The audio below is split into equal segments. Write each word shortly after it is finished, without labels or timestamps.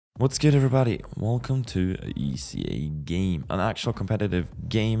What's good, everybody? Welcome to ESEA game, an actual competitive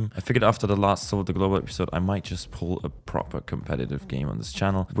game. I figured after the last Solve the Global episode, I might just pull a proper competitive game on this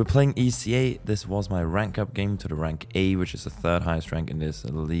channel. We're playing ESEA. This was my rank up game to the rank A, which is the third highest rank in this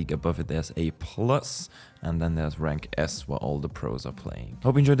league. Above it, there's A+, and then there's rank S, where all the pros are playing.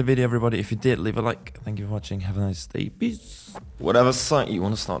 Hope you enjoyed the video, everybody. If you did, leave a like. Thank you for watching. Have a nice day. Peace. Whatever site you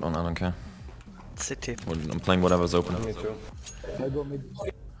want to start on, I don't care. City. I'm playing whatever's open. Me too. I go mid.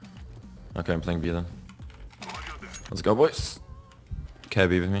 Okay, I'm playing B then. Let's go, boys. Okay,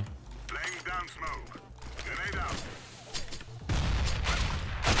 B with me.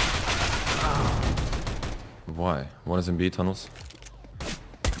 Why? One is in B tunnels.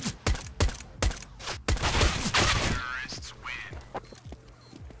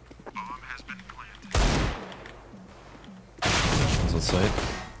 One's outside.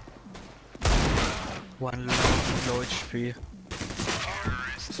 One low HP.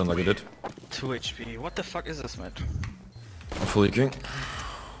 Sound like it did. 2 HP. What the fuck is this, man? I'm fully king.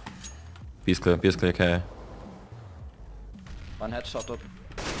 B is clear, okay. One headshot up.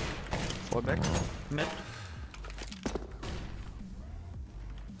 Fall back. Mid.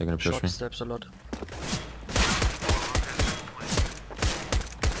 They're gonna push Short me. steps a lot.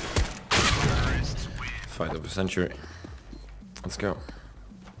 Fight of a century. Let's go.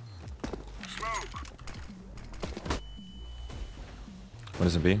 What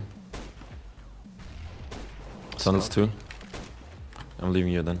is it B? Tunnels 2. I'm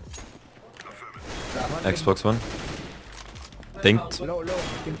leaving you then. Xbox 1. Dinked. Low.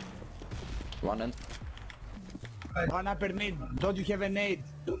 One in. One upper mid. Don't you have a nade?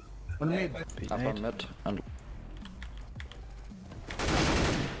 On mid. Upper mid and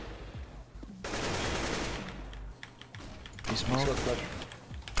Be small.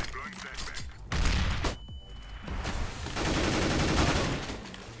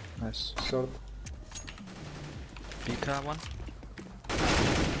 Nice. short. BK one.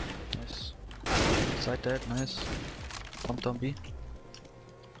 Nice. Side dead, nice. Pumped on B.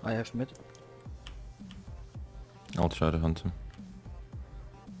 I have mid. I'll try to hunt him.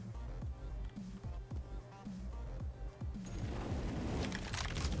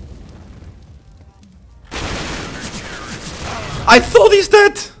 I thought he's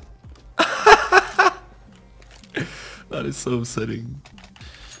dead! That is so upsetting.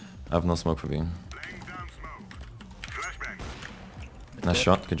 I have no smoke for being. Nice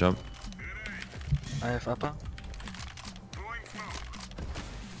shot, good job. I have upper.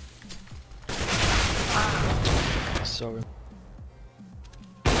 Sorry.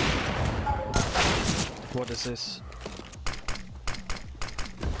 What is this?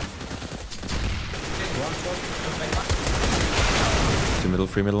 Two middle,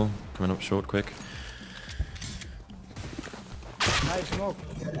 free middle, coming up short, quick. Nice smoke.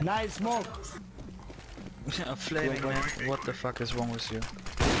 Nice smoke. I'm flaming, man. What the fuck is wrong with you?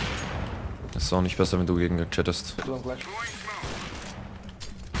 Das ist auch nicht besser, wenn du gegen chattest. Two on flash.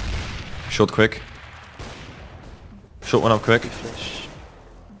 Short quick. Short one up quick. Flash.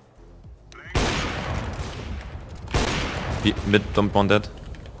 Mid dump one dead.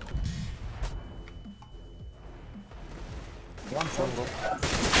 One shot.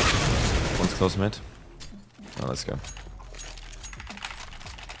 One's close mid. Oh, let's go.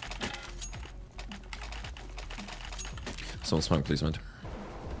 Someone smoke please mid.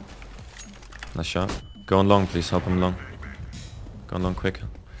 Nice shot. Go on long please, help him long. Go on long quick.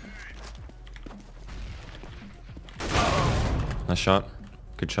 Nice shot.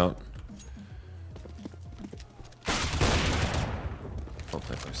 Good shot. Well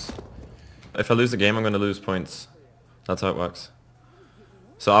played, boys. If I lose the game, I'm gonna lose points. That's how it works.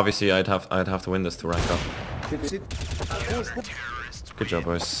 So obviously I'd have to win this to rank up. Good job,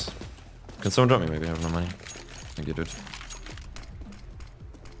 boys. Can someone drop me? Maybe I have no money. Thank you, dude.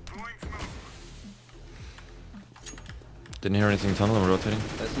 Didn't hear anything tunnel, I'm rotating.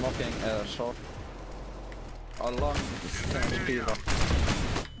 They're smoking short. All long. Speed up.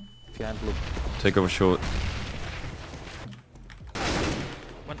 Can't look. Take over short.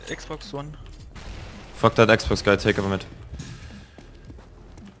 One Xbox one. Fuck that Xbox guy, take over mid.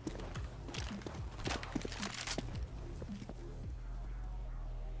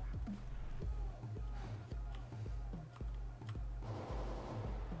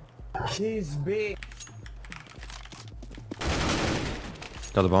 She's big.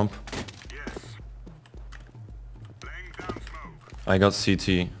 Got a bump. I got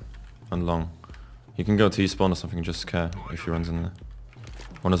CT and long. You can go T-spawn or something, just care if he runs in there.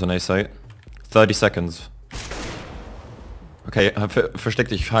 One is on A site. 30 seconds. Okay, versteck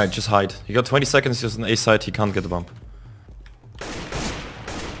dich, hide, just hide. You got 20 seconds, just on A site, he can't get the bump.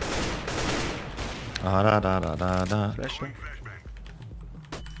 Ah, da, da, da, da, da. Flashbang.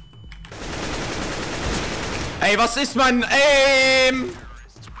 Ey, was ist mein Aim?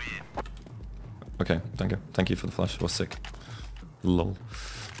 Okay, danke. Thank you for the flash. It was sick. Lol.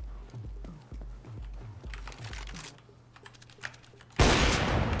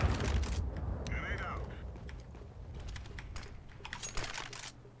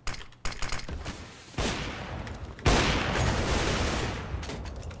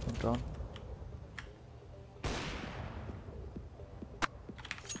 I'm down.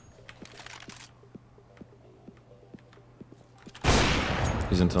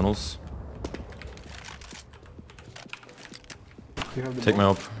 He's in tunnels. Take me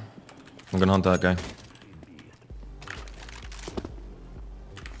up. I'm gonna hunt that guy.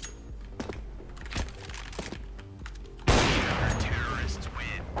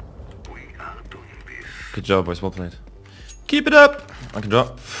 Good job, boys. Well played. Keep it up! I can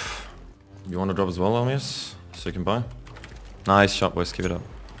drop. You wanna drop as well, Almius? So you can buy? Nice shot, boys. Keep it up.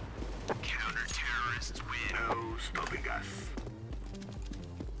 Counter-terrorists win. No stopping us.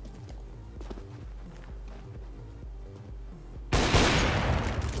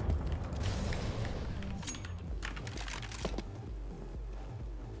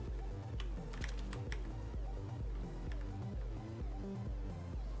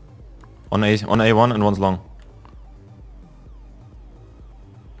 On A1 and one's long.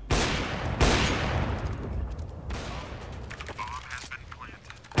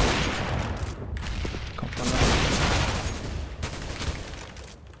 Come from there.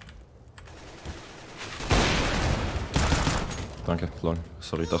 Danke, lol.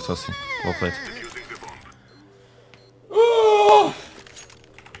 Sorry, ich dachte, das ist well played. Using the bomb.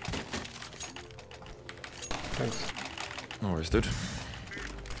 No worries, dude.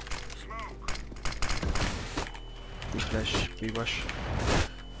 We flash, we rush.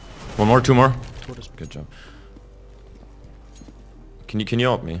 One more, two more. Todes. Good job. Can you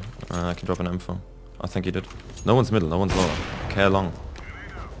help me? I can drop an info. I think he did. No one's middle, no one's lower. Care long.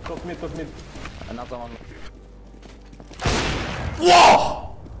 Top mid. Another one.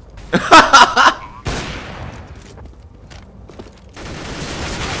 Whoa!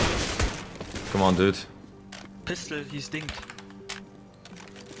 Come on, dude. Pistol, he's dinged.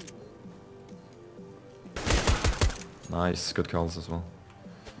 Nice, good calls as well.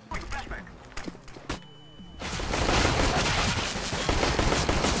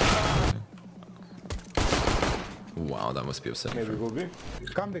 Wow, that must be upsetting. Maybe will be.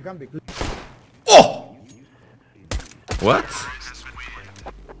 Come back, come back. Oh! What?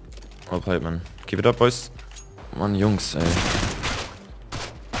 Well played, man. Keep it up, boys. Man, Jungs, ey.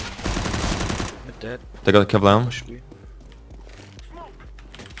 Mid dead. They got a Kevlar down. Push we.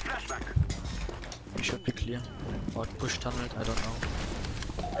 We should be clear. Or push tunneled, I don't know.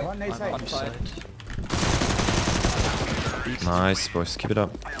 One A I'm side. on side. Beast. Nice, boys. Keep it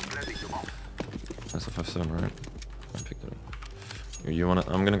up. That's a 5-7, right? I picked it up. You want it?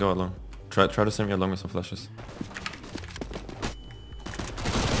 I'm gonna go alone. Try to send me along with some flashes.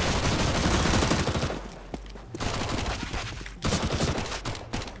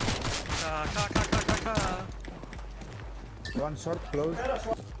 One short, close.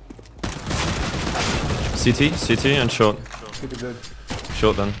 CT and short.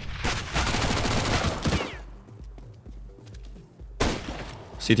 Short then.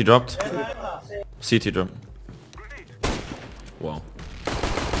 CT dropped. CT dropped. Wow.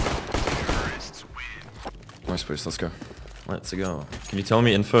 Nice, please. Let's go. Let's go. Can you tell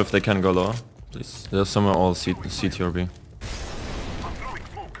me info if they can go lower, please? There's somewhere all CT or B.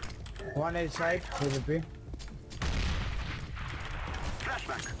 One A side, PvP.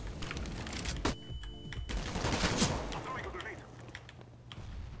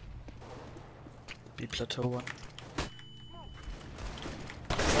 B plateau one.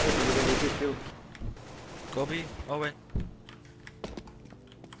 Go B. Oh wait.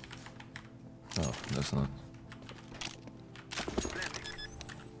 Oh, that's not.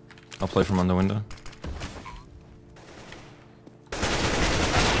 I'll play from under window.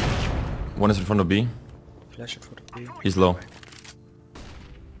 One is in front of B. Flash it for the B. He's low.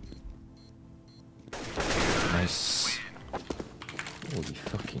 Nice. Holy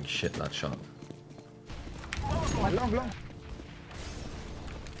fucking shit, that shot. Long, long.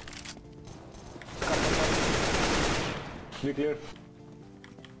 Clear.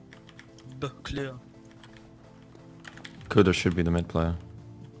 B clear. Could or should be the mid player.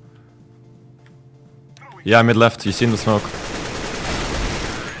 Yeah, mid left. You seen the smoke?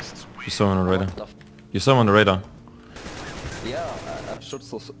 You saw him on the radar. You saw him on the radar. Yeah, I should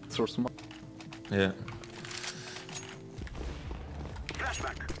so smart. Yeah.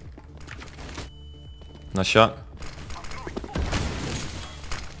 Nice shot.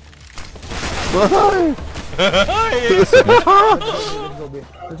 Let's go B.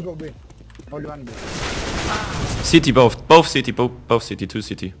 Let's go B. Hold one B. CT both CT, both CT, 2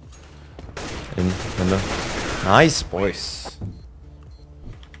 CT. In window. Nice boys.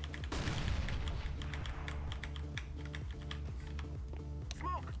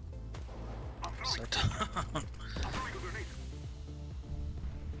 Side.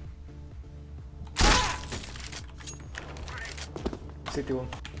 City one.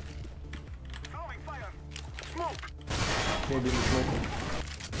 Maybe in the smoke.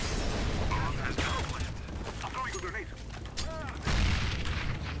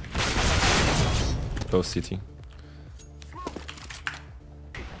 Both CT.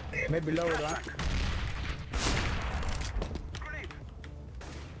 Maybe lower one.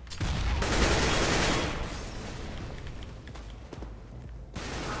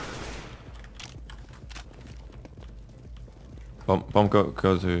 Bomb go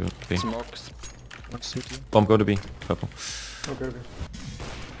to B. Smokes. One city. Bomb go to B. Purple. Okay, okay.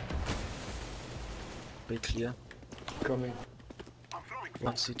 Very clear. Coming.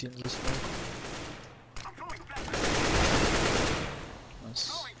 One city in this smoke.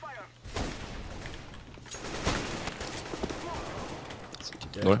 Nice. City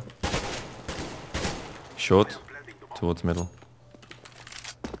dead. Door. Short. Towards middle.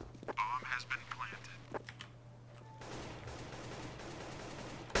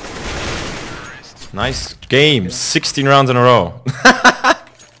 Nice game. 16 rounds in a row.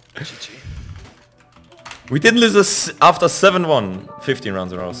 GG. We didn't lose after 7-1. 15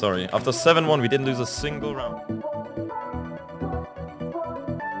 rounds in a row, sorry. After 7-1 we didn't lose a single round.